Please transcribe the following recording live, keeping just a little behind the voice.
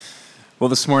Well,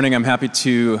 this morning I'm happy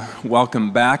to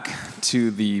welcome back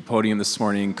to the podium this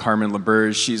morning Carmen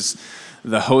LaBerge. She's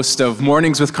the host of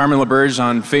Mornings with Carmen LaBerge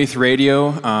on Faith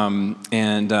Radio,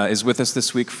 and is with us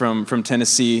this week from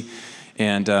Tennessee.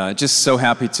 And just so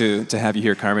happy to have you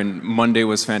here, Carmen. Monday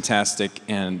was fantastic,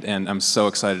 and I'm so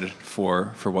excited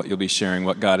for what you'll be sharing,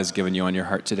 what God has given you on your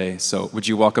heart today. So would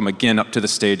you welcome again up to the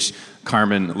stage,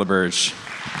 Carmen LaBerge.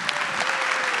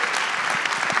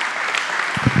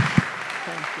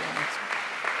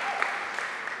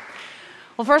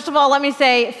 Well, first of all, let me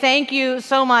say thank you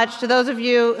so much to those of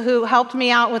you who helped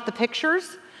me out with the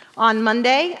pictures on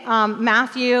Monday.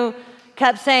 Matthew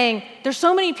kept saying, there's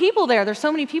so many people there, there's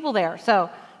so many people there. So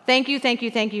thank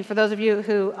you for those of you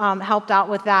who helped out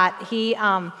with that.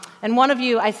 And one of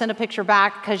you, I sent a picture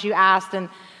back because you asked, and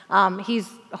he's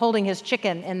holding his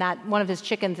chicken in that, one of his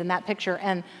chickens in that picture.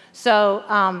 And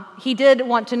so he did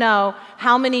want to know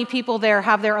how many people there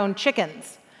have their own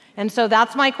chickens. And so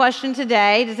that's my question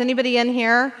today. Does anybody in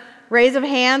here raise of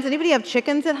hands? Anybody have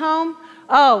chickens at home?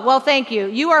 Oh, well, thank you.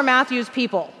 You are Matthew's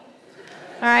people.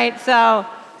 All right, so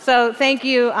thank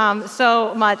you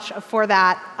so much for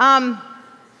that.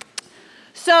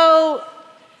 So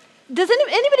does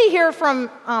anybody here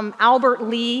from Albert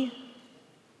Lea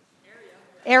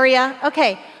area?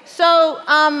 Okay, so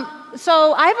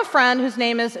I have a friend whose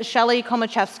name is Shelly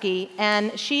Komachevsky,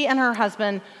 and she and her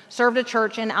husband served a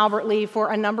church in Albert Lea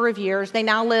for a number of years. They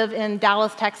now live in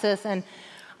Dallas, Texas, and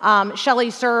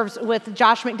Shelly serves with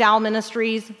Josh McDowell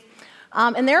Ministries.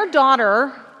 And their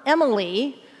daughter,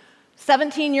 Emily,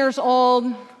 17 years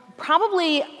old,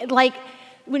 probably like,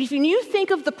 when you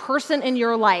think of the person in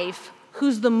your life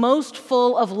who's the most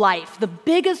full of life, the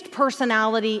biggest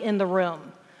personality in the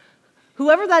room,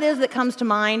 whoever that is that comes to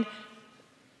mind,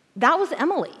 that was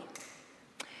Emily.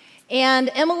 And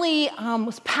Emily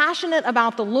was passionate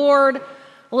about the Lord,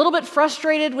 a little bit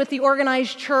frustrated with the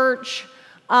organized church,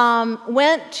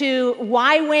 went to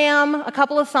YWAM a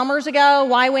couple of summers ago.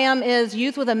 YWAM is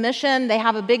Youth with a Mission. They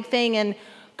have a big thing in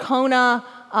Kona,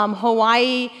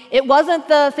 Hawaii. It wasn't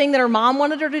the thing that her mom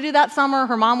wanted her to do that summer.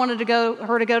 Her mom wanted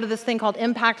her to go to this thing called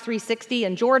Impact 360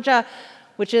 in Georgia,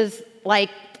 which is like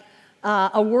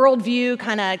a worldview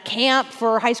kind of camp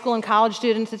for high school and college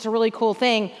students. It's a really cool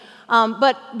thing.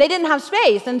 But they didn't have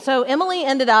space, and so Emily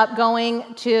ended up going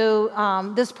to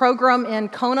this program in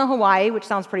Kona, Hawaii, which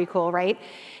sounds pretty cool, right?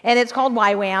 And it's called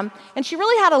YWAM, and she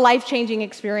really had a life-changing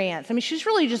experience. I mean, she's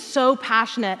really just so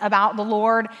passionate about the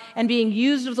Lord and being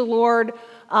used of the Lord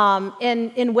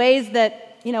in ways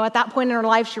that, you know, at that point in her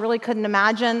life, she really couldn't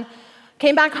imagine.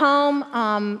 Came back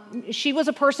home. She was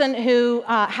a person who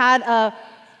had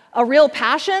a real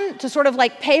passion to sort of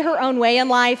like pay her own way in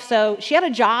life. So she had a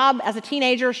job as a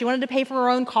teenager. She wanted to pay for her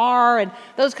own car and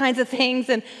those kinds of things.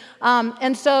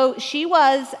 And so she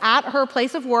was at her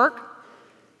place of work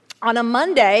on a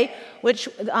Monday, which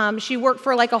she worked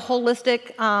for like a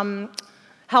holistic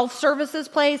health services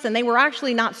place, and they were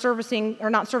actually not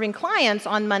serving clients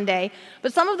on Monday,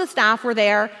 but some of the staff were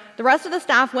there. The rest of the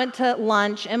staff went to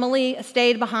lunch. Emily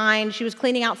stayed behind. She was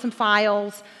cleaning out some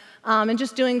files. And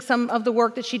just doing some of the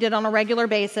work that she did on a regular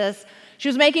basis. She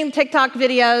was making TikTok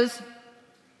videos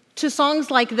to songs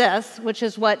like this, which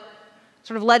is what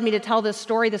sort of led me to tell this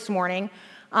story this morning.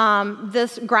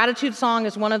 This gratitude song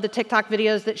is one of the TikTok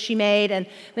videos that she made, and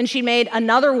then she made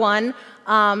another one,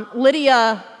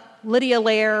 Lydia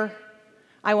Lair.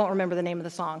 I won't remember the name of the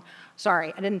song.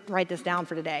 Sorry, I didn't write this down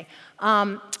for today.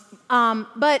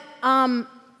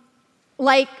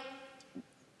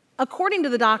 According to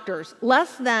the doctors,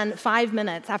 less than 5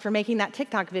 minutes after making that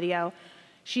TikTok video,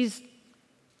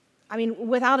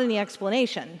 without any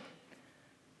explanation,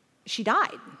 she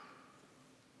died.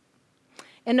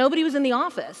 And nobody was in the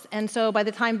office. And so by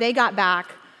the time they got back,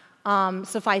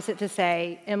 suffice it to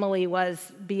say, Emily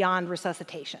was beyond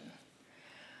resuscitation.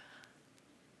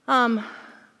 For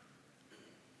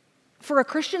a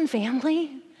Christian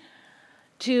family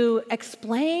to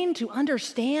explain, to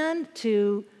understand,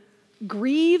 to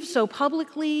grieve so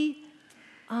publicly,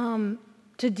 to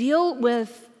deal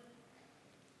with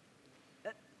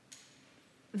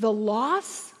the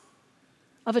loss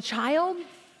of a child,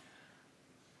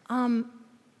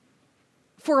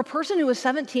 for a person who was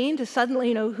 17 to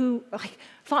suddenly, who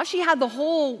thought she had the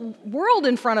whole world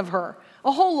in front of her,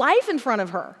 a whole life in front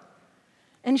of her,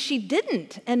 and she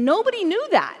didn't, and nobody knew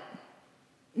that.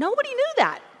 Nobody knew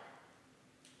that.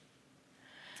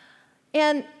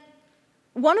 And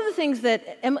one of the things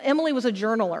that Emily was a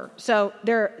journaler, so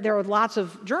there are lots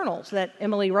of journals that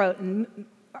Emily wrote, and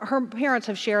her parents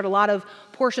have shared a lot of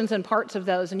portions and parts of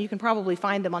those, and you can probably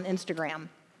find them on Instagram.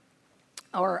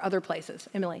 or other places.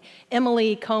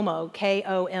 Emily Como,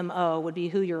 K-O-M-O would be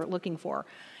who you're looking for.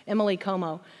 Emily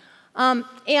Como.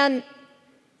 And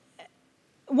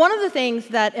one of the things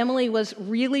that Emily was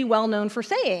really well known for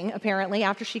saying, apparently,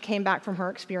 after she came back from her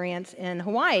experience in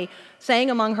Hawaii,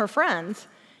 saying among her friends,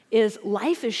 is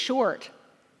life is short,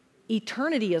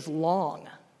 eternity is long.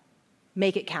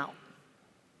 Make it count.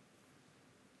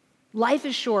 Life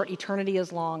is short, eternity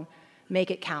is long.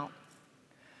 Make it count.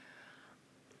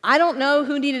 I don't know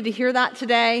who needed to hear that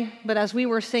today, but as we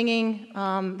were singing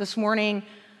this morning,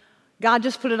 God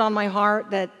just put it on my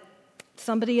heart that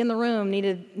somebody in the room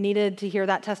needed to hear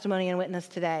that testimony and witness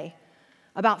today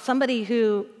about somebody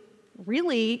who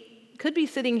really could be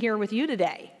sitting here with you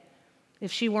today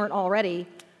if she weren't already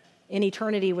in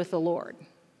eternity with the Lord.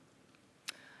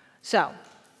 So,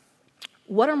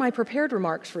 what are my prepared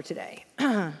remarks for today?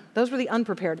 Those were the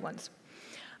unprepared ones.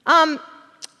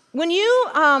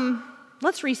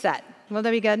 Let's reset. Will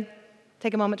that be good?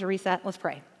 Take a moment to reset. Let's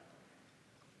pray.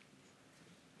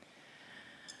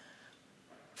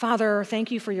 Father, thank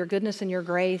you for your goodness and your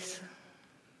grace.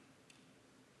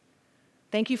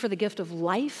 Thank you for the gift of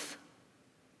life.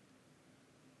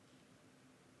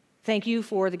 Thank you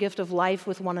for the gift of life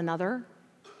with one another.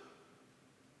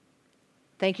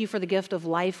 Thank you for the gift of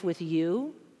life with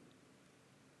you.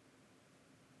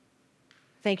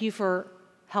 Thank you for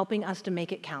helping us to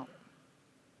make it count.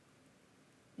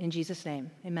 In Jesus'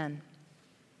 name, amen.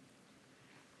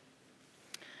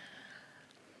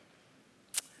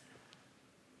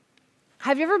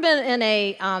 Have you ever been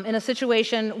in a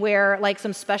situation where like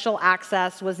some special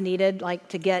access was needed, like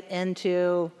to get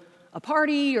into a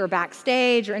party or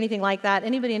backstage or anything like that?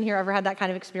 Anybody in here ever had that kind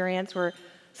of experience where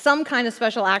some kind of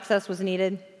special access was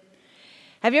needed?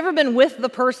 Have you ever been with the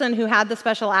person who had the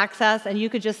special access and you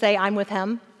could just say, I'm with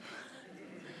him?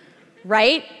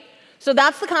 Right? So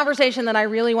that's the conversation that I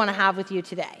really want to have with you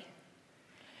today.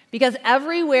 Because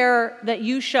everywhere that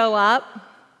you show up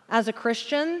as a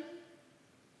Christian,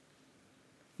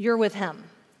 you're with him.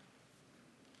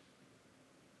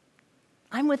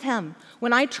 I'm with him.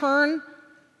 When I turn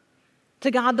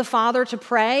to God the Father to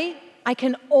pray, I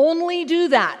can only do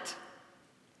that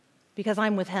because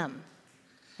I'm with him.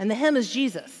 And the him is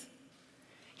Jesus.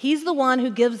 He's the one who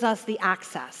gives us the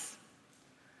access.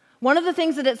 One of the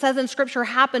things that it says in Scripture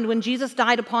happened when Jesus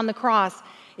died upon the cross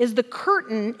is the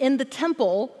curtain in the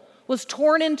temple was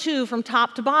torn in two from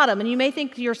top to bottom. And you may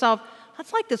think to yourself,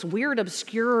 that's like this weird,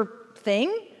 obscure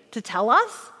thing to tell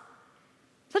us.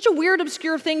 Such a weird,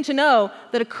 obscure thing to know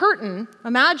that a curtain,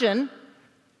 imagine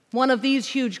one of these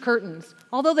huge curtains,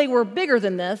 although they were bigger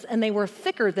than this and they were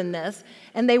thicker than this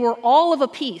and they were all of a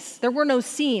piece, there were no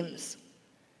seams.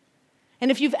 And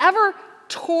if you've ever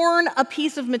torn a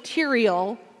piece of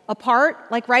material apart,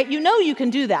 like, right, you know you can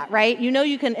do that, right? You know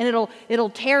you can, and it'll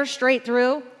tear straight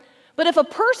through. But if a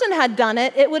person had done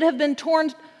it, it would have been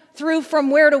torn through from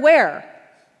where to where?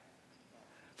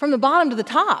 From the bottom to the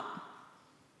top.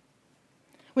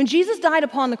 When Jesus died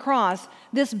upon the cross,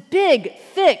 this big,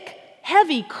 thick,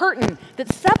 heavy curtain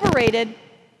that separated, is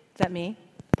that me?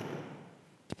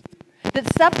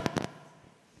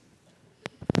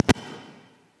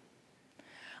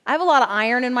 I have a lot of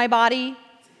iron in my body.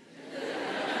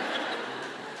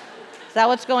 Is that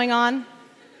what's going on?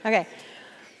 Okay.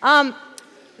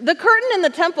 The curtain in the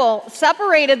temple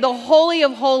separated the Holy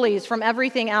of Holies from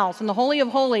everything else. And the Holy of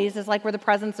Holies is like where the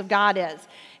presence of God is.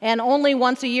 And only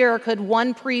once a year could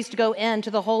one priest go into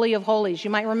the Holy of Holies.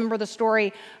 You might remember the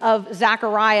story of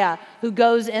Zechariah who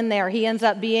goes in there. He ends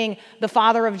up being the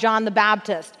father of John the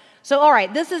Baptist. So, all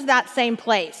right, this is that same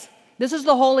place. This is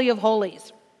the Holy of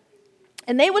Holies.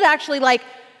 And they would actually like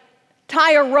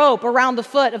tie a rope around the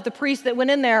foot of the priest that went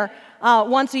in there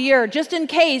once a year, just in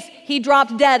case he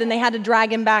dropped dead and they had to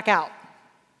drag him back out.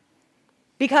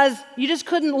 Because you just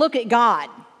couldn't look at God.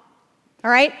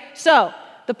 All right? So,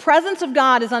 the presence of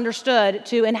God is understood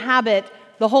to inhabit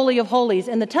the Holy of Holies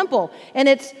in the temple. And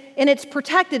it's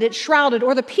protected, it's shrouded,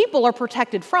 or the people are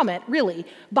protected from it, really,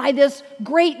 by this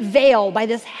great veil, by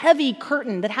this heavy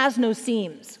curtain that has no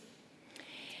seams.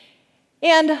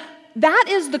 And that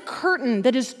is the curtain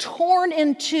that is torn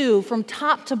in two from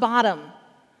top to bottom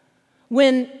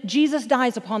when Jesus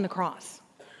dies upon the cross.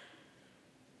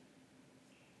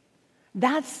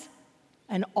 That's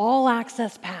an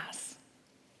all-access pass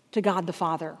to God the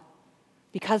Father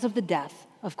because of the death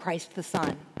of Christ the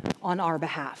Son on our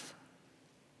behalf.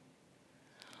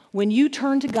 When you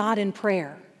turn to God in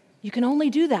prayer, you can only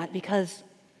do that because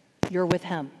you're with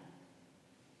him.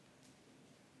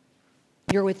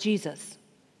 You're with Jesus.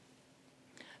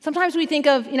 Sometimes we think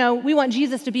of, we want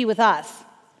Jesus to be with us.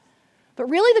 But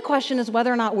really the question is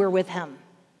whether or not we're with him.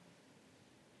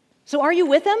 So are you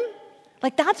with him?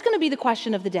 Like, that's going to be the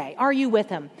question of the day. Are you with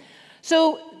him?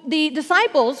 So the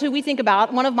disciples who we think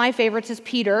about, one of my favorites is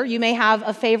Peter. You may have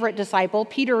a favorite disciple.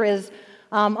 Peter is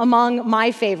among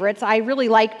my favorites. I really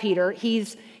like Peter.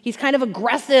 He's kind of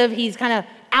aggressive. He's kind of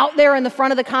out there in the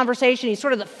front of the conversation. He's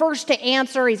sort of the first to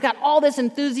answer. He's got all this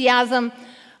enthusiasm.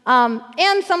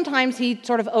 And sometimes he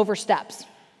sort of oversteps.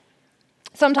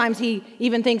 Sometimes he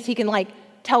even thinks he can, like,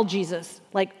 tell Jesus,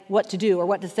 like, what to do or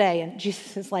what to say. And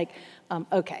Jesus is like,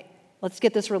 okay, let's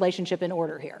get this relationship in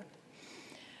order here.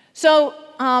 So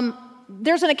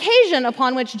there's an occasion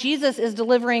upon which Jesus is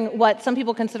delivering what some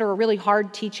people consider a really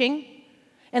hard teaching,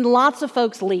 and lots of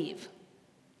folks leave.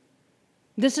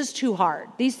 This is too hard.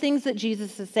 These things that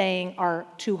Jesus is saying are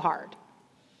too hard.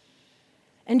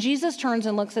 And Jesus turns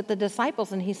and looks at the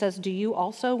disciples and he says, do you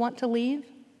also want to leave?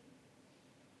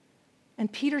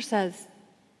 And Peter says,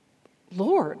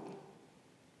 Lord,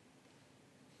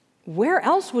 where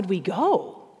else would we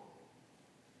go?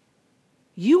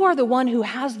 You are the one who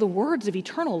has the words of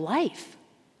eternal life.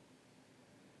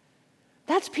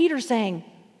 That's Peter saying,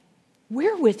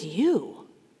 we're with you.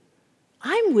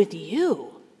 I'm with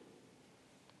you.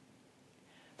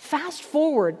 Fast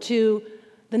forward to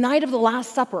the night of the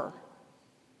Last Supper.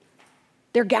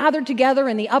 They're gathered together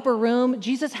in the upper room.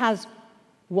 Jesus has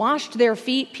washed their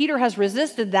feet. Peter has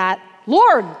resisted that.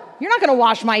 Lord, you're not going to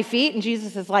wash my feet. And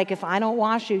Jesus is like, if I don't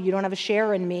wash you, you don't have a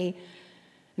share in me.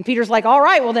 And Peter's like, all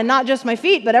right, well then not just my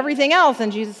feet, but everything else.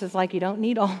 And Jesus is like, you don't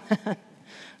need all that.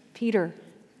 Peter.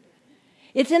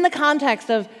 It's in the context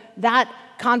of that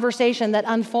conversation that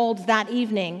unfolds that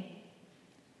evening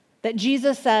that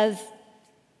Jesus says,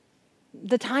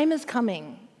 the time is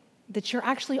coming that you're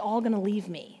actually all going to leave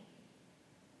me.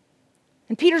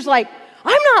 And Peter's like,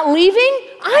 I'm not leaving.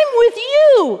 I'm with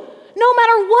you. No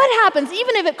matter what happens,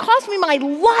 even if it costs me my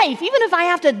life, even if I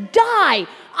have to die,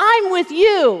 I'm with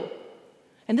you.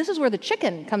 And this is where the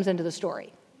chicken comes into the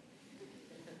story.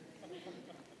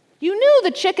 You knew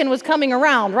the chicken was coming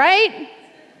around, right?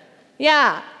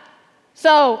 Yeah.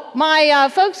 So my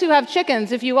folks who have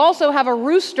chickens, if you also have a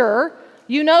rooster,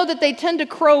 you know that they tend to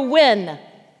crow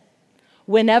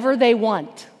whenever they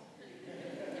want.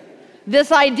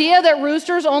 This idea that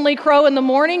roosters only crow in the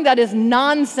morning, that is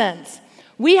nonsense.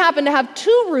 We happen to have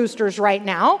 2 roosters right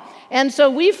now, and so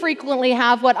we frequently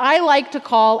have what I like to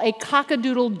call a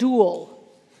cockadoodle duel.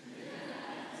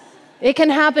 It can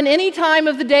happen any time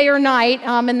of the day or night,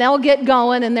 and they'll get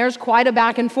going, and there's quite a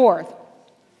back and forth.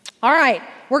 All right,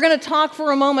 we're going to talk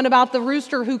for a moment about the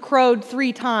rooster who crowed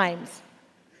 3 times.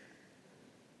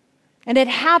 And it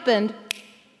happened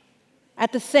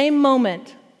at the same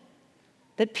moment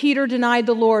that Peter denied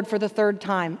the Lord for the 3rd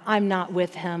time. I'm not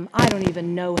with him. I don't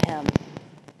even know him.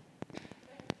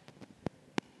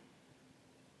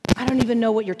 I don't even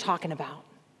know what you're talking about.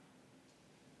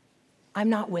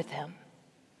 I'm not with him.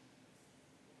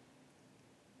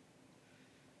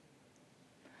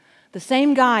 The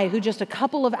same guy who just a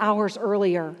couple of hours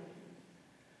earlier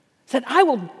said, I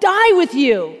will die with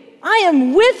you. I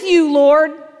am with you,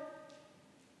 Lord.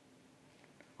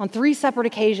 On 3 separate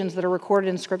occasions that are recorded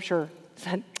in Scripture,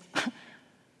 said,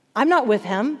 I'm not with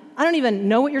him. I don't even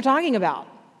know what you're talking about.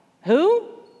 Who?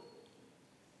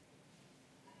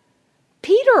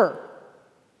 Peter.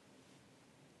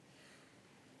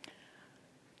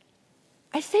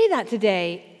 I say that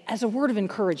today as a word of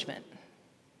encouragement.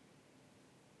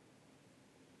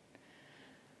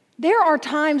 There are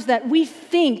times that we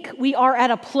think we are at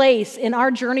a place in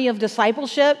our journey of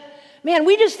discipleship. Man,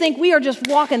 we just think we are just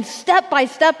walking step by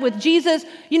step with Jesus.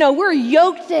 You know, we're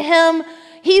yoked to him.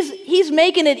 He's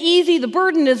making it easy. The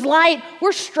burden is light.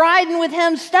 We're striding with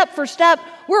him step for step.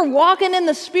 We're walking in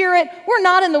the Spirit. We're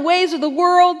not in the ways of the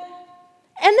world.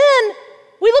 And then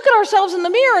we look at ourselves in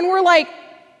the mirror and we're like,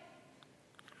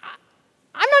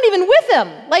 I'm not even with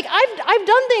him. Like, I've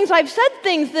done things, I've said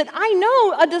things that I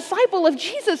know a disciple of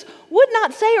Jesus would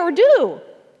not say or do.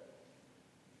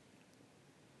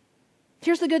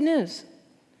 Here's the good news.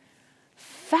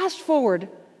 Fast forward,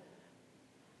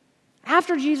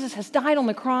 after Jesus has died on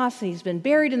the cross and he's been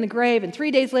buried in the grave, and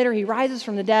 3 days later he rises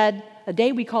from the dead, a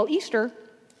day we call Easter,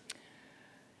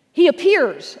 he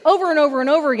appears over and over and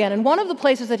over again. And one of the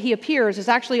places that he appears is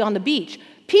actually on the beach.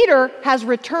 Peter has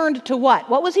returned to what?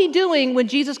 What was he doing when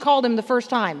Jesus called him the first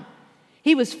time?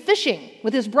 He was fishing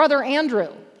with his brother Andrew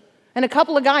and a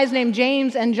couple of guys named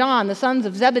James and John, the sons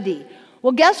of Zebedee.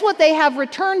 Well, guess what they have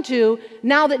returned to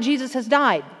now that Jesus has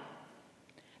died?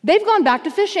 They've gone back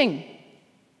to fishing.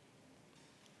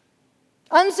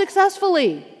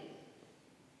 Unsuccessfully.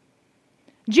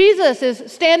 Jesus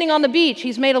is standing on the beach.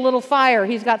 He's made a little fire.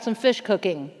 He's got some fish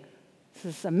cooking.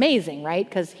 This is amazing, right?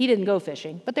 Because he didn't go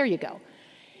fishing, but there you go.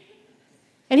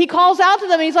 And he calls out to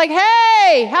them, and he's like,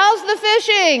 hey, how's the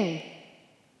fishing?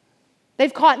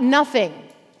 They've caught nothing.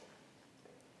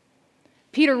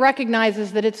 Peter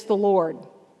recognizes that it's the Lord.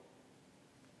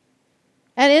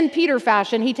 And in Peter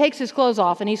fashion, he takes his clothes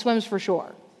off and he swims for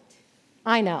shore.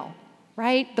 I know,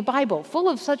 right? The Bible, full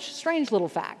of such strange little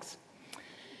facts.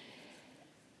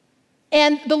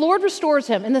 And the Lord restores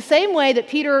him. In the same way that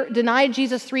Peter denied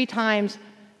Jesus 3 times,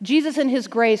 Jesus in his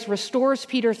grace restores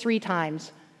Peter 3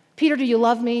 times. Peter, do you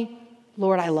love me?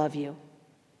 Lord, I love you.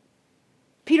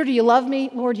 Peter, do you love me?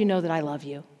 Lord, you know that I love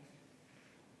you.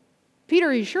 Peter,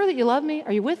 are you sure that you love me?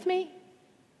 Are you with me?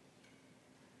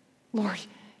 Lord,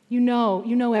 you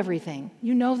know everything.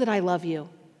 You know that I love you.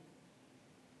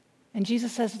 And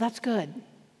Jesus says, that's good.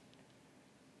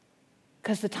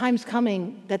 Because the time's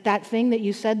coming that thing that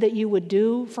you said that you would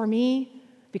do for me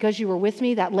because you were with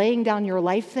me, that laying down your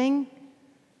life thing,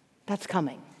 that's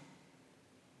coming.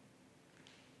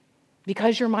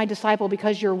 Because you're my disciple,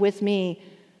 because you're with me,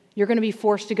 you're going to be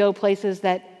forced to go places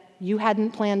that you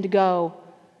hadn't planned to go.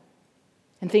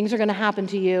 And things are going to happen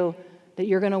to you that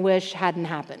you're going to wish hadn't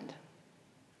happened.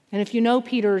 And if you know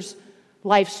Peter's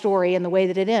life story and the way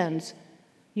that it ends,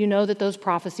 you know that those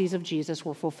prophecies of Jesus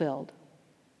were fulfilled.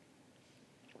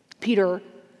 Peter,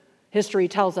 history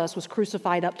tells us, was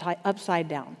crucified upside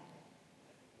down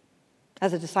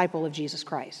as a disciple of Jesus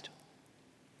Christ.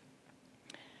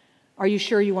 Are you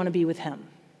sure you want to be with him?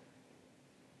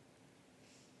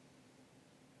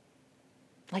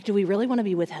 Like, do we really want to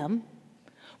be with him?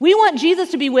 We want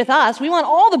Jesus to be with us. We want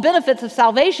all the benefits of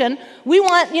salvation. We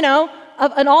want,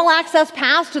 an all-access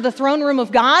pass to the throne room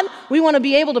of God. We want to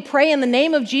be able to pray in the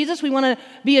name of Jesus. We want to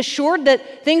be assured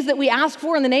that things that we ask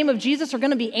for in the name of Jesus are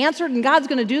going to be answered and God's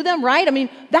going to do them, right? I mean,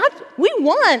 we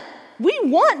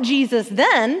want Jesus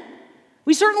then.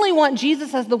 We certainly want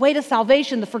Jesus as the way to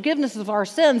salvation, the forgiveness of our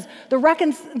sins, the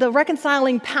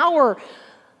reconciling power,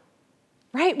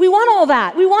 right? We want all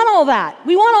that. We want all that.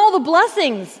 We want all the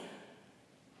blessings.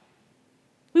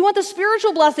 We want the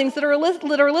spiritual blessings that are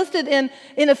listed in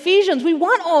Ephesians. We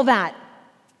want all that.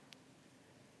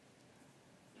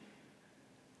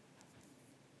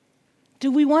 Do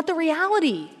we want the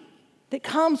reality that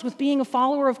comes with being a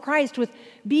follower of Christ, with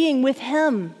being with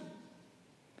him?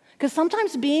 Because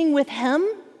sometimes being with him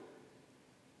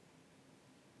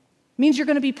means you're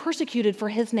going to be persecuted for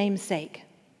his name's sake.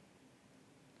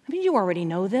 I mean, you already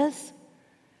know this.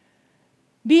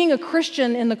 Being a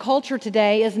Christian in the culture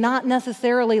today is not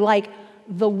necessarily like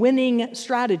the winning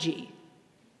strategy.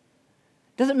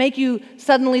 Doesn't make you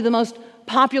suddenly the most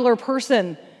popular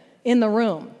person in the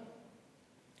room.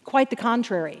 Quite the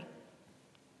contrary.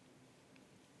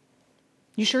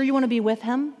 You sure you want to be with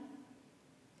him?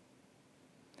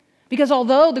 Because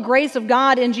although the grace of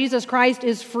God in Jesus Christ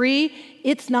is free,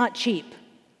 it's not cheap.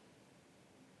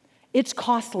 It's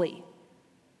costly.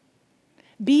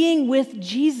 Being with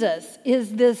Jesus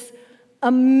is this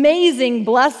amazing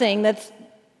blessing that's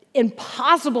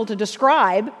impossible to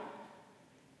describe.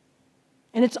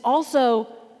 And it's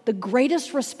also the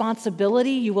greatest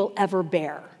responsibility you will ever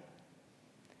bear.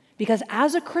 Because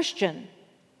as a Christian,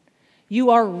 you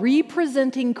are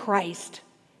representing Christ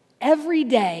every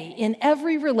day, in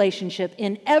every relationship,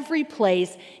 in every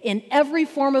place, in every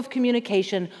form of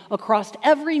communication, across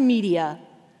every media,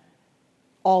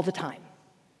 all the time.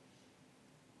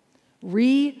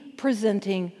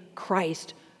 Representing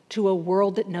Christ to a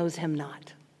world that knows him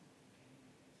not.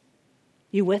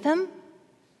 You with him?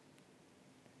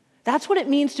 That's what it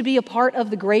means to be a part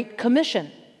of the Great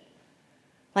Commission.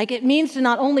 Like, it means to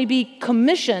not only be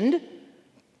commissioned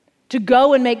to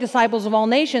go and make disciples of all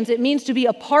nations, it means to be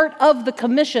a part of the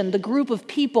commission, the group of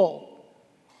people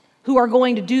who are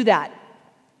going to do that.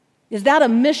 Is that a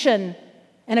mission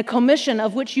and a commission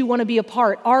of which you want to be a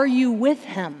part? Are you with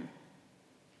him?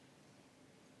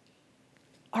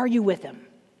 Are you with him?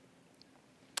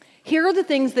 Here are the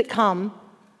things that come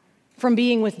from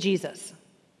being with Jesus.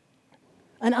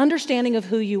 An understanding of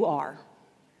who you are.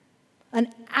 An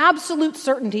absolute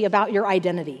certainty about your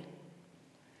identity.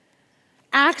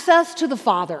 Access to the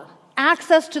Father.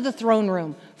 Access to the throne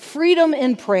room. Freedom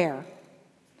in prayer.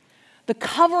 The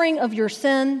covering of your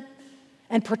sin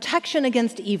and protection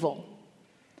against evil.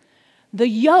 The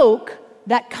yoke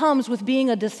that comes with being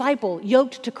a disciple,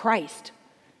 yoked to Christ.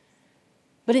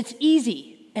 But it's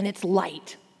easy and it's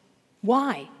light.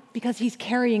 Why? Because he's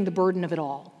carrying the burden of it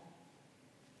all.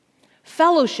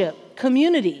 Fellowship,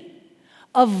 community,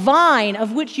 a vine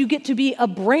of which you get to be a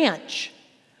branch.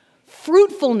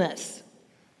 Fruitfulness,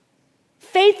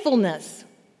 faithfulness,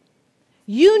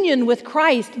 union with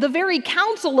Christ, the very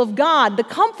counsel of God, the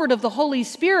comfort of the Holy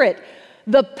Spirit,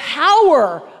 the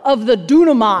power of the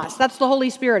dunamis. That's the Holy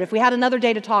Spirit. If we had another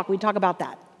day to talk, we'd talk about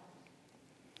that.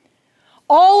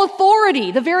 All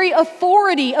authority, the very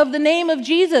authority of the name of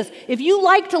Jesus. If you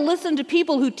like to listen to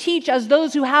people who teach as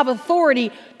those who have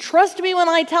authority, trust me when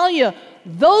I tell you,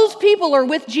 those people are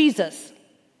with Jesus.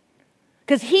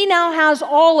 Because he now has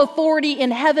all authority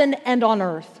in heaven and on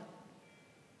earth.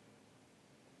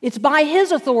 It's by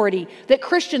his authority that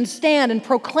Christians stand and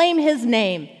proclaim his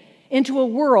name into a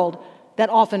world that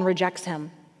often rejects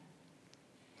him.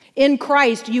 In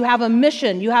Christ, you have a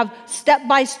mission. You have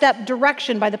step-by-step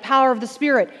direction by the power of the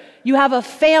Spirit. You have a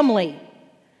family.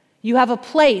 You have a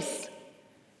place.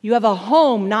 You have a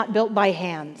home not built by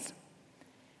hands.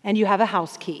 And you have a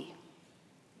house key.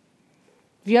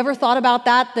 Have you ever thought about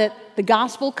that the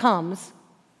gospel comes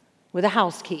with a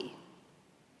house key?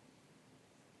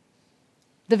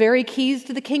 The very keys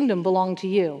to the kingdom belong to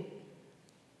you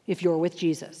if you're with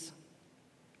Jesus.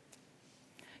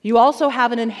 You also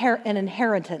have an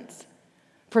inheritance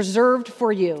preserved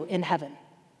for you in heaven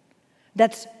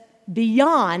that's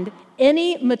beyond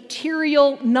any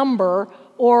material number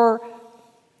or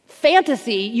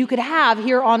fantasy you could have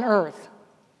here on earth.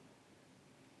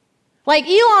 Like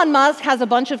Elon Musk has a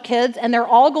bunch of kids and they're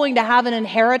all going to have an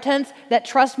inheritance that,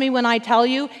 trust me when I tell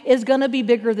you, is going to be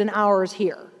bigger than ours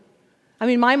here. I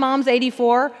mean, my mom's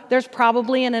 84. There's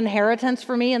probably an inheritance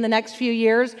for me in the next few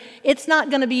years. It's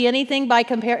not going to be anything by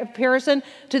comparison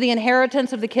to the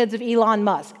inheritance of the kids of Elon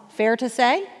Musk. Fair to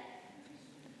say?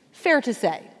 Fair to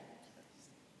say.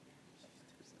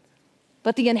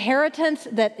 But the inheritance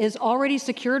that is already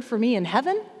secured for me in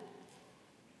heaven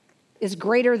is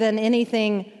greater than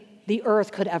anything the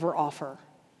earth could ever offer.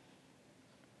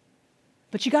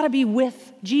 But you got to be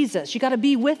with Jesus. You got to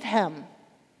be with him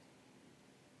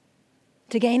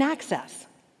to gain access.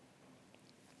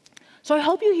 So I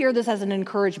hope you hear this as an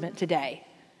encouragement today,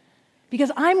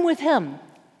 because I'm with him.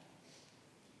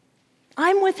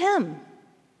 I'm with him.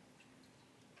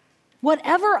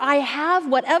 Whatever I have,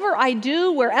 whatever I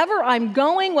do, wherever I'm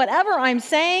going, whatever I'm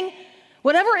saying,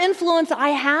 whatever influence I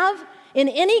have in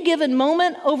any given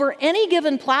moment, over any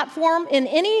given platform, in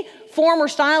any form or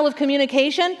style of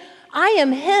communication, I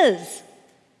am his.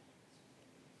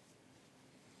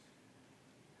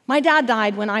 My dad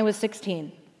died when I was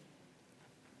 16,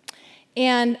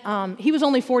 and he was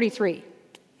only 43.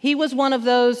 He was one of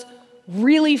those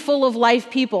really full of life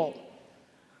people.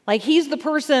 Like, he's the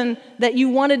person that you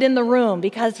wanted in the room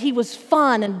because he was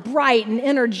fun and bright and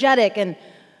energetic and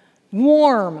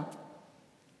warm.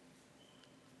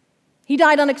 He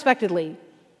died unexpectedly.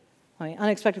 I mean,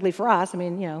 unexpectedly for us. I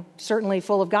mean, certainly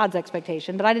full of God's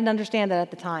expectation, but I didn't understand that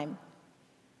at the time.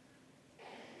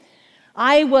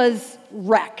 I was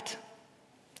wrecked.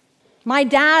 My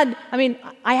dad,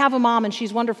 I have a mom and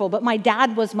she's wonderful, but my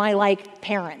dad was my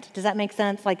parent. Does that make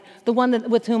sense? The one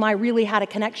with whom I really had a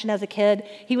connection as a kid.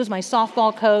 He was my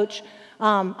softball coach.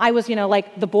 I was,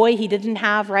 the boy he didn't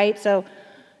have, right? So,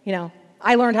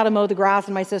 I learned how to mow the grass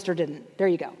and my sister didn't. There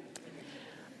you go.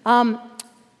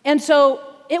 And so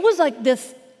it was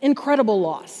this incredible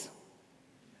loss.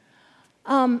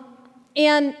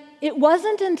 And it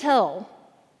wasn't until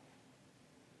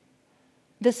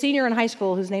the senior in high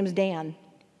school, whose name is Dan,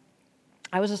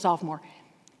 I was a sophomore,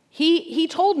 he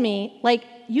told me,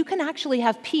 you can actually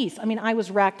have peace. I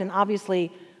was wrecked, and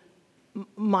obviously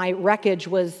my wreckage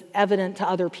was evident to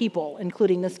other people,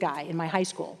 including this guy in my high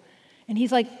school. And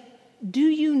he's like, do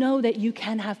you know that you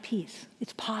can have peace?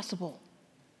 It's possible.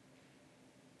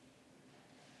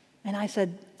 And I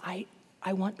said, I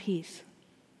want peace.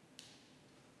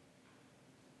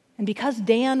 And because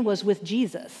Dan was with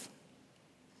Jesus,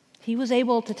 he was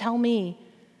able to tell me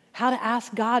how to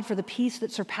ask God for the peace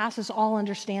that surpasses all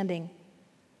understanding.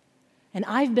 And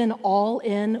I've been all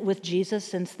in with Jesus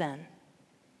since then.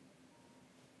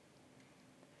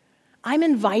 I'm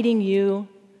inviting you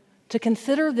to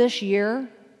consider this year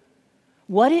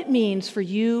what it means for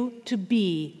you to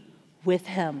be with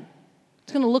him.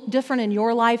 It's going to look different in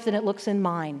your life than it looks in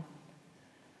mine.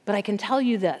 But I can tell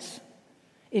you this.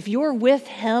 If you're with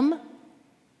him,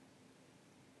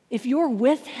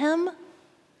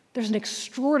 there's an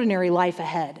extraordinary life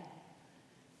ahead,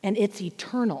 and it's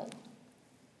eternal.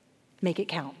 Make it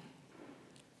count.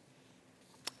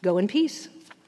 Go in peace.